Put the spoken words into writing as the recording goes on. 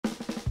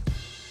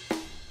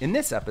In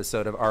this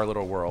episode of Our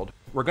Little World,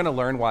 we're going to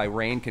learn why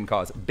rain can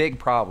cause big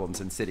problems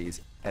in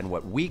cities and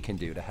what we can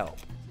do to help.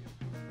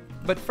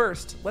 But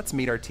first, let's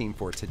meet our team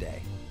for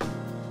today.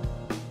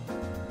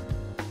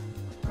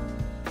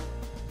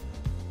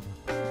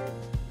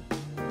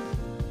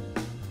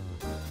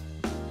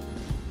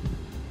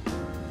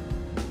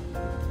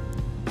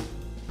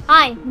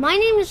 Hi, my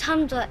name is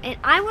Hamza, and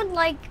I would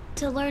like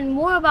to learn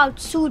more about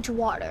sewage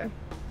water.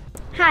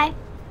 Hi,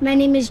 my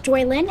name is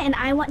Joylyn, and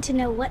I want to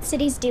know what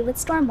cities do with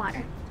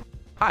stormwater.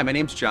 Hi, my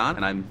name's John,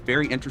 and I'm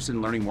very interested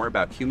in learning more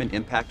about human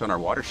impact on our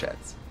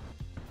watersheds.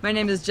 My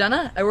name is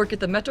Jenna. I work at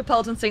the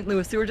Metropolitan St.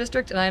 Louis Sewer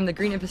District, and I am the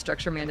Green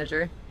Infrastructure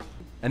Manager.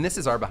 And this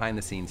is our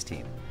behind-the-scenes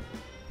team.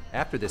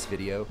 After this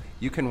video,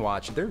 you can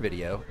watch their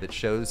video that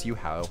shows you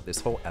how this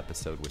whole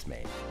episode was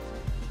made.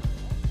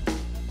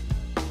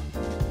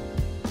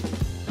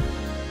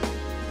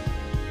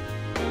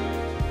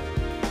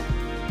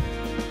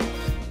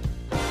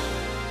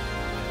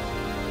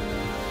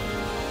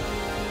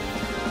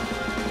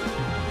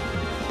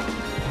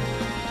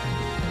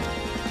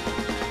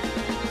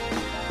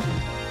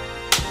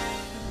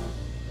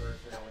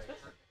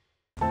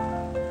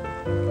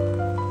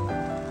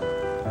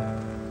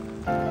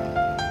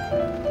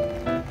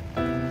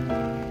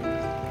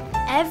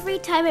 Every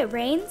time it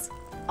rains,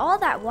 all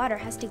that water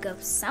has to go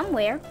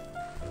somewhere.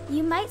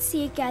 You might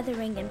see it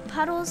gathering in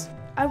puddles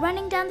or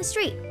running down the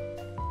street.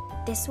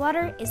 This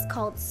water is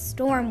called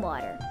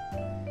stormwater.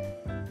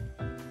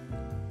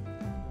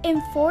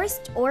 In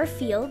forests or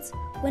fields,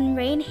 when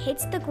rain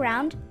hits the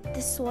ground,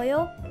 the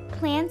soil,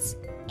 plants,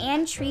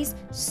 and trees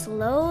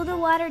slow the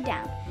water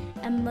down,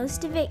 and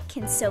most of it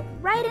can soak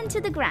right into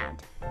the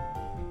ground.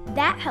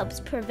 That helps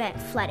prevent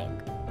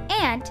flooding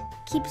and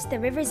keeps the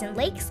rivers and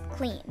lakes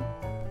clean.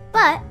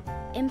 But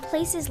in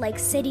places like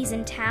cities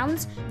and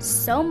towns,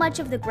 so much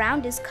of the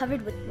ground is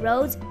covered with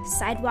roads,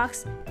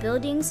 sidewalks,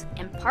 buildings,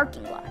 and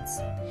parking lots.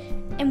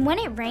 And when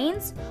it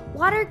rains,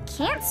 water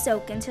can't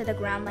soak into the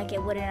ground like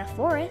it would in a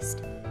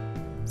forest.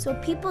 So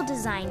people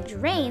design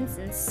drains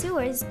and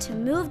sewers to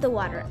move the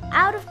water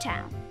out of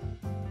town.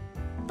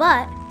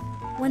 But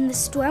when the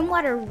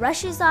stormwater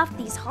rushes off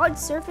these hard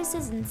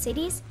surfaces in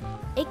cities,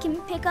 it can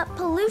pick up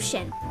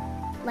pollution,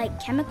 like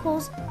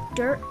chemicals,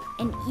 dirt,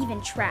 and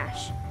even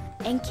trash,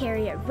 and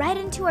carry it right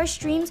into our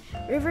streams,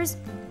 rivers,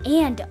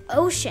 and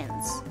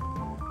oceans.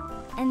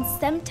 And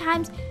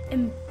sometimes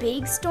in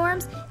big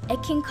storms,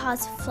 it can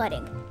cause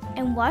flooding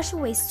and wash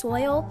away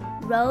soil,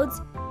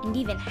 roads, and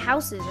even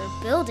houses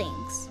or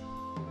buildings.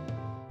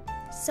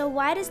 So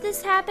why does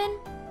this happen?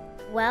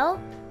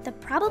 Well, the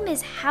problem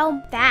is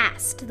how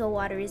fast the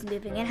water is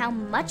moving and how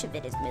much of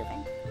it is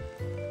moving.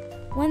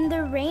 When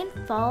the rain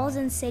falls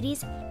in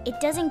cities,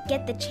 it doesn't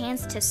get the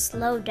chance to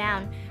slow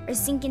down or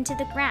sink into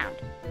the ground.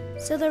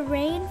 So the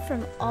rain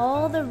from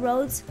all the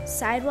roads,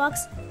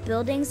 sidewalks,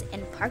 buildings,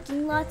 and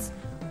parking lots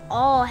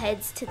all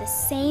heads to the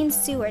same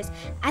sewers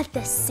at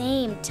the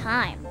same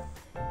time.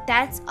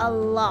 That's a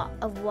lot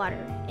of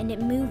water, and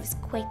it moves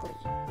quickly.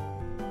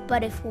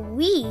 But if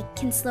we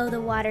can slow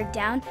the water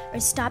down or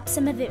stop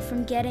some of it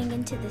from getting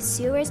into the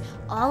sewers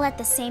all at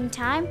the same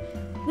time,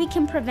 we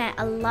can prevent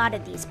a lot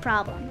of these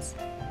problems.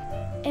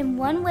 And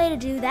one way to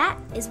do that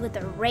is with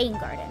a rain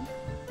garden.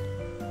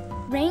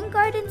 Rain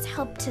gardens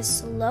help to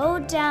slow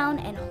down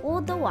and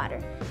hold the water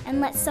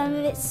and let some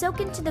of it soak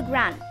into the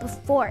ground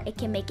before it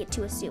can make it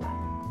to a sewer.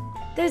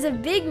 There's a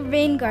big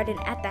rain garden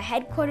at the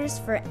headquarters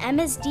for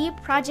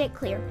MSD Project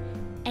Clean,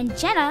 and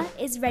Jenna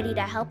is ready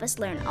to help us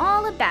learn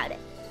all about it.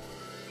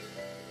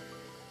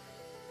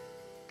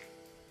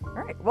 All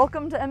right,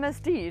 welcome to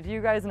MSD. Do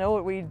you guys know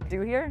what we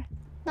do here?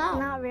 No,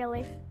 not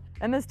really.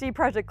 MSD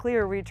Project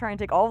Clean, we try and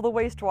take all the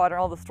wastewater,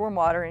 all the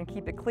stormwater, and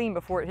keep it clean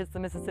before it hits the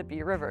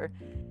Mississippi River.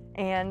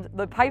 And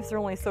the pipes are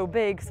only so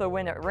big, so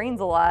when it rains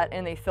a lot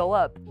and they fill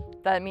up,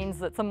 that means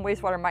that some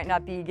wastewater might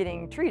not be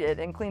getting treated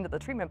and cleaned at the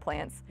treatment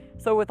plants.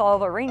 So with all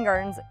of our rain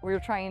gardens, we're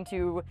trying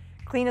to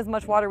clean as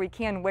much water we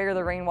can where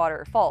the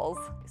rainwater falls.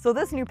 So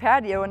this new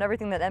patio and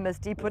everything that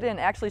MSD put in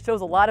actually shows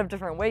a lot of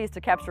different ways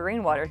to capture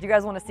rainwater. Do you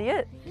guys want to see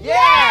it? Yeah!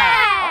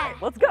 All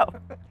right, let's go.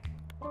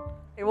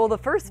 Okay, well, the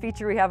first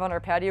feature we have on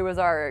our patio is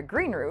our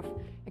green roof.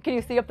 Can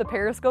you see up the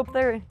periscope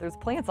there? There's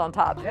plants on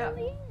top.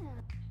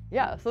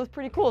 Yeah, so it's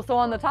pretty cool. So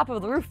on the top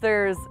of the roof,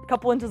 there's a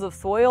couple inches of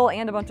soil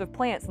and a bunch of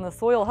plants, and the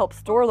soil helps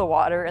store the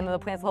water, and then the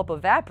plants will help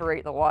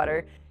evaporate the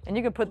water. And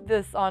you can put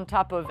this on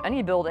top of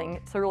any building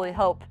to really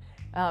help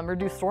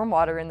reduce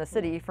stormwater in the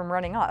city from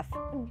running off.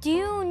 Do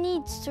you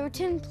need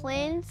certain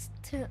plants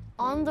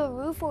on the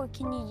roof, or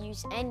can you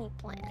use any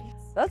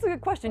plants? That's a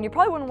good question. You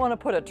probably wouldn't want to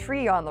put a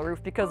tree on the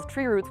roof because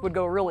tree roots would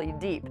go really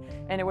deep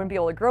and it wouldn't be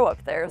able to grow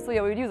up there. So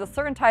yeah, we'd use a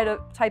certain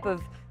type of,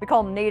 we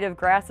call them native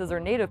grasses or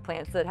native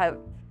plants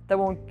that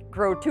won't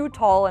grow too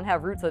tall and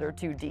have roots that are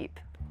too deep.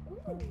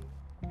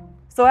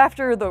 So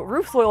after the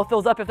roof soil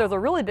fills up, if there's a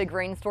really big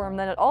rainstorm,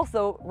 then it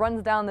also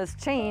runs down this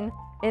chain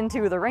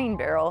into the rain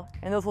barrel,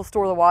 and those will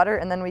store the water,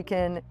 and then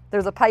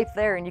there's a pipe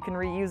there and you can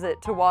reuse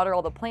it to water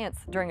all the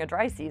plants during a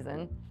dry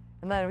season.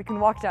 And then we can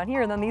walk down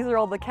here, and then these are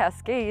all the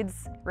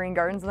Cascades rain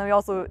gardens, and then we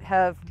also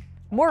have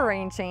more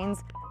rain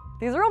chains.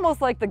 These are almost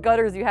like the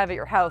gutters you have at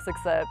your house,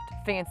 except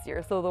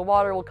fancier. So the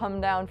water will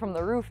come down from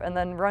the roof and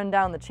then run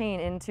down the chain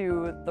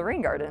into the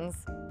rain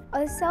gardens.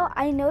 Also,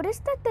 I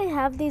noticed that they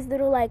have these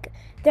little, like,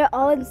 they're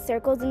all in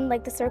circles and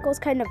like the circles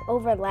kind of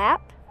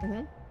overlap.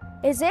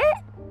 Is it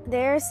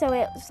there so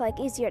it's like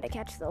easier to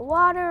catch the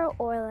water,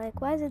 or like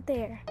why is it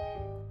there?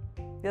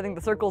 Yeah, I think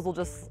the circles will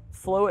just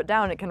slow it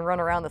down. It can run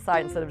around the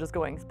side instead of just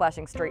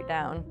splashing straight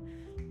down.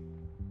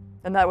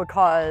 And that would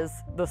cause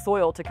the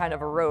soil to kind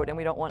of erode, and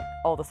we don't want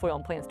all the soil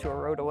and plants to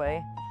erode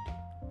away.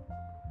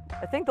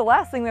 I think the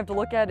last thing we have to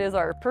look at is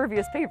our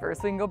pervious paver,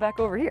 so we can go back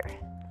over here.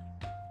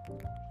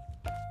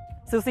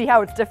 So see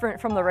how it's different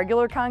from the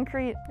regular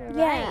concrete?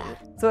 Yeah.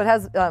 So it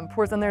has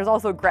pores, and there's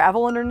also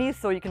gravel underneath,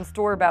 so you can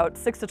store about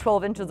 6 to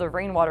 12 inches of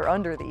rainwater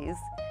under these.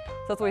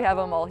 So that's why we have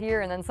them all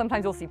here, and then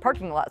sometimes you'll see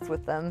parking lots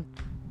with them.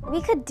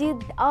 We could do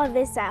all of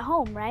this at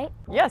home, right?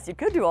 Yes, you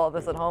could do all of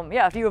this at home.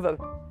 Yeah, if you have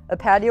a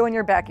patio in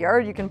your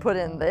backyard, you can put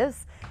in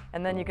this,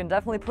 and then you can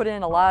definitely put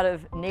in a lot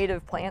of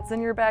native plants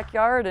in your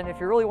backyard, and if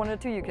you really wanted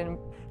to, you can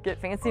get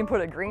fancy and put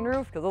a green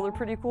roof, because those are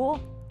pretty cool.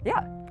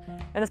 Yeah,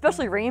 and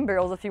especially rain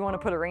barrels. If you want to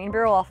put a rain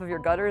barrel off of your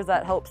gutters,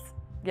 that helps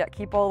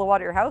keep all the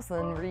water in your house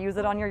and reuse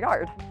it on your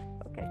yard.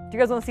 Okay, do you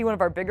guys want to see one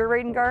of our bigger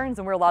rain gardens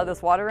and where a lot of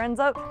this water ends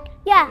up?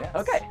 Yeah. Yes.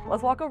 Okay,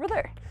 let's walk over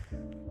there.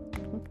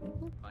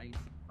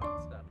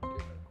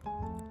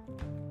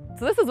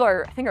 So this is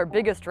I think our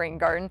biggest rain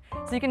garden.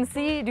 So you can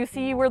see, do you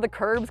see where the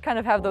curbs kind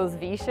of have those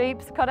V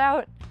shapes cut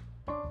out?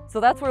 So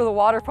that's where the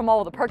water from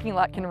all of the parking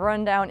lot can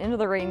run down into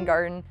the rain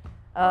garden.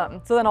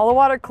 So then all the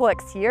water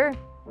collects here,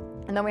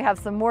 and then we have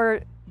some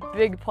more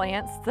big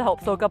plants to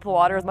help soak up the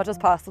water as much as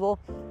possible.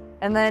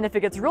 And then if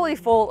it gets really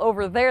full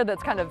over there,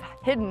 that's kind of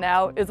hidden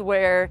out, is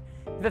where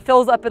if it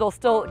fills up, it'll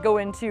still go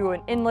into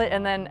an inlet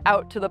and then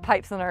out to the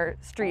pipes in our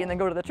street and then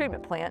go to the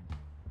treatment plant.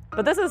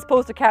 But this is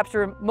supposed to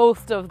capture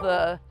most of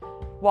the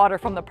water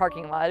from the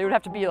parking lot. It would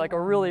have to be like a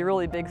really,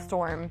 really big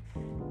storm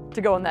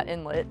to go in that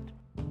inlet.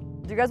 Do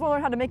you guys want to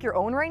learn how to make your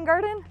own rain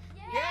garden?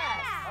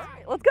 Yes! All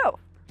right, let's go.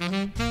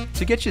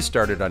 To get you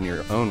started on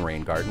your own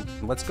rain garden,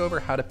 let's go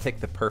over how to pick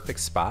the perfect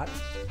spot,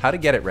 how to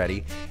get it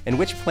ready, and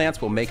which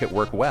plants will make it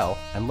work well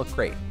and look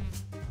great.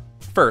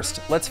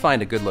 First, let's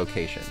find a good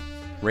location.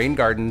 Rain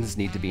gardens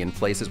need to be in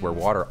places where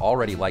water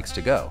already likes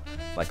to go,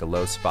 like a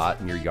low spot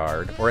in your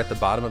yard or at the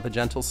bottom of a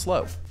gentle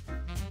slope.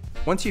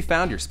 Once you've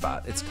found your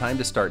spot, it's time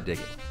to start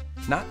digging.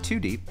 Not too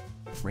deep.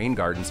 Rain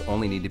gardens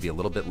only need to be a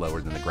little bit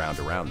lower than the ground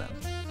around them.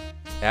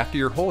 After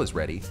your hole is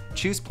ready,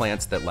 choose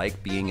plants that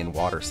like being in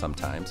water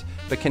sometimes,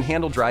 but can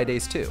handle dry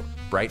days too.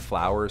 Bright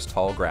flowers,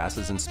 tall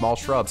grasses, and small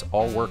shrubs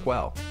all work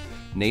well.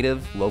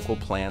 Native, local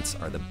plants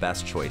are the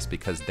best choice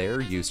because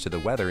they're used to the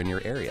weather in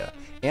your area,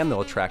 and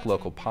they'll attract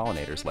local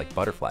pollinators like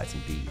butterflies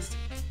and bees.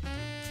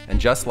 And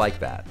just like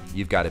that,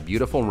 you've got a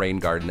beautiful rain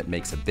garden that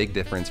makes a big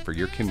difference for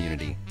your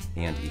community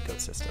and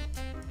ecosystem.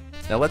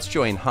 Now let's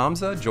join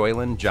Hamza,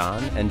 Joylyn,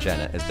 Jon, and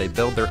Jenna as they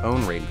build their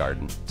own rain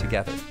garden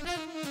together.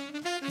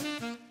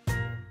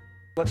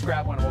 Let's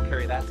grab one and we'll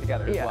carry that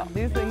together as well.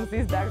 These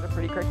bags are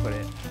pretty quick.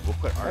 We'll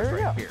put ours There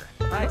we right go. here.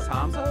 Nice,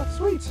 Hamza.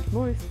 Sweet.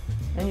 Nice.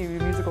 And you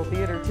do musical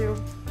theater too.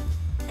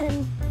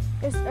 And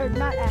it's or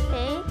not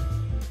okay.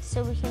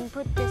 So we can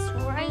put this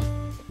right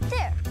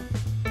there.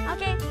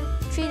 Okay.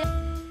 Treat it.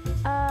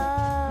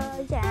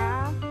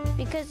 Yeah.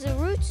 Because the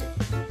roots,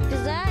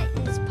 because that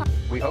is.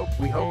 We hope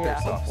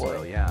they're soft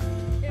soil, yeah.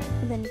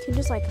 And then you can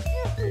just like,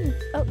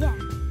 oh yeah.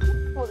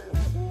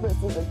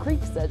 This is a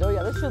creek sedge. Oh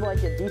yeah, this should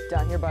get deep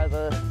down here by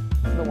the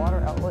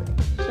water outlet.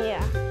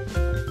 Yeah.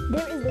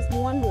 There is this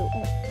one root.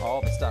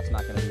 All the stuff's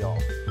not going to be all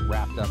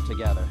wrapped up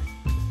together.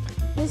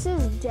 This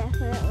is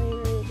definitely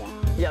really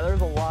down. Yeah,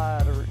 there's a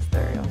lot of roots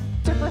there. Yeah.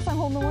 It's your first time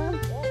holding the worm?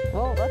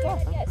 Well, that's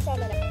awesome. Yeah, it's not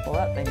gonna. Well,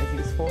 that thing is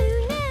useful.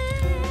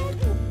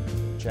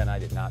 Jen, I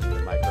did not need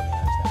to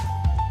micromanage that.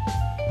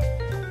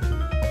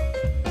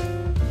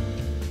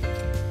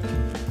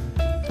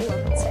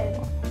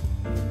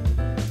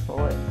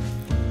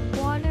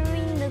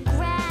 Watering the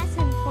grass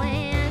and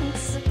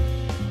plants.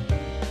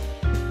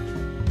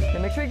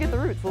 And make sure you get the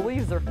roots. The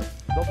leaves they'll be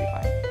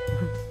fine.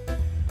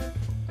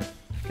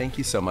 Thank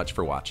you so much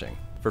for watching.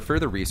 For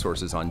further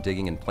resources on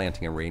digging and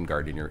planting a rain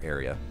garden in your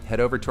area, head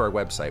over to our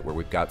website where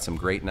we've got some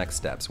great next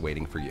steps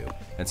waiting for you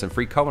and some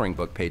free coloring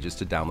book pages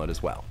to download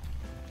as well.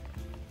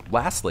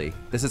 Lastly,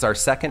 this is our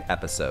second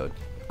episode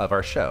of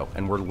our show,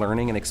 and we're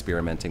learning and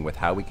experimenting with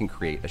how we can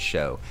create a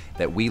show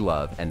that we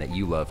love and that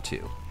you love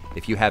too.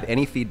 If you have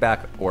any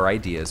feedback or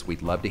ideas,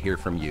 we'd love to hear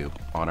from you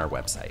on our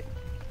website.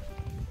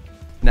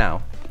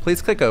 Now,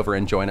 please click over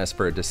and join us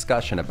for a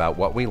discussion about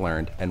what we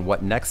learned and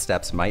what next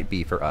steps might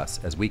be for us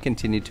as we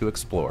continue to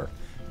explore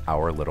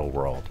our little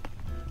world.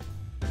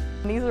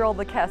 And these are all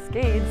the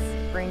Cascades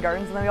rain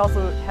gardens, and then we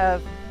also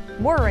have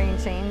more rain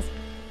chains.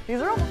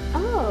 These are all.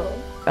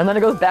 Oh. And then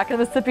it goes back to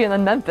Mississippi, and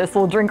then Memphis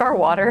will drink our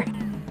water.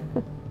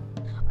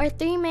 Our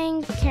three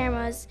main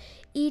cameras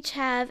each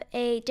have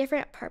a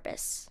different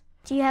purpose.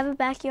 Do you have a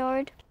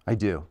backyard? I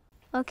do.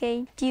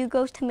 Okay. Do you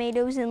grow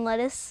tomatoes and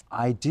lettuce?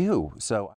 I do. So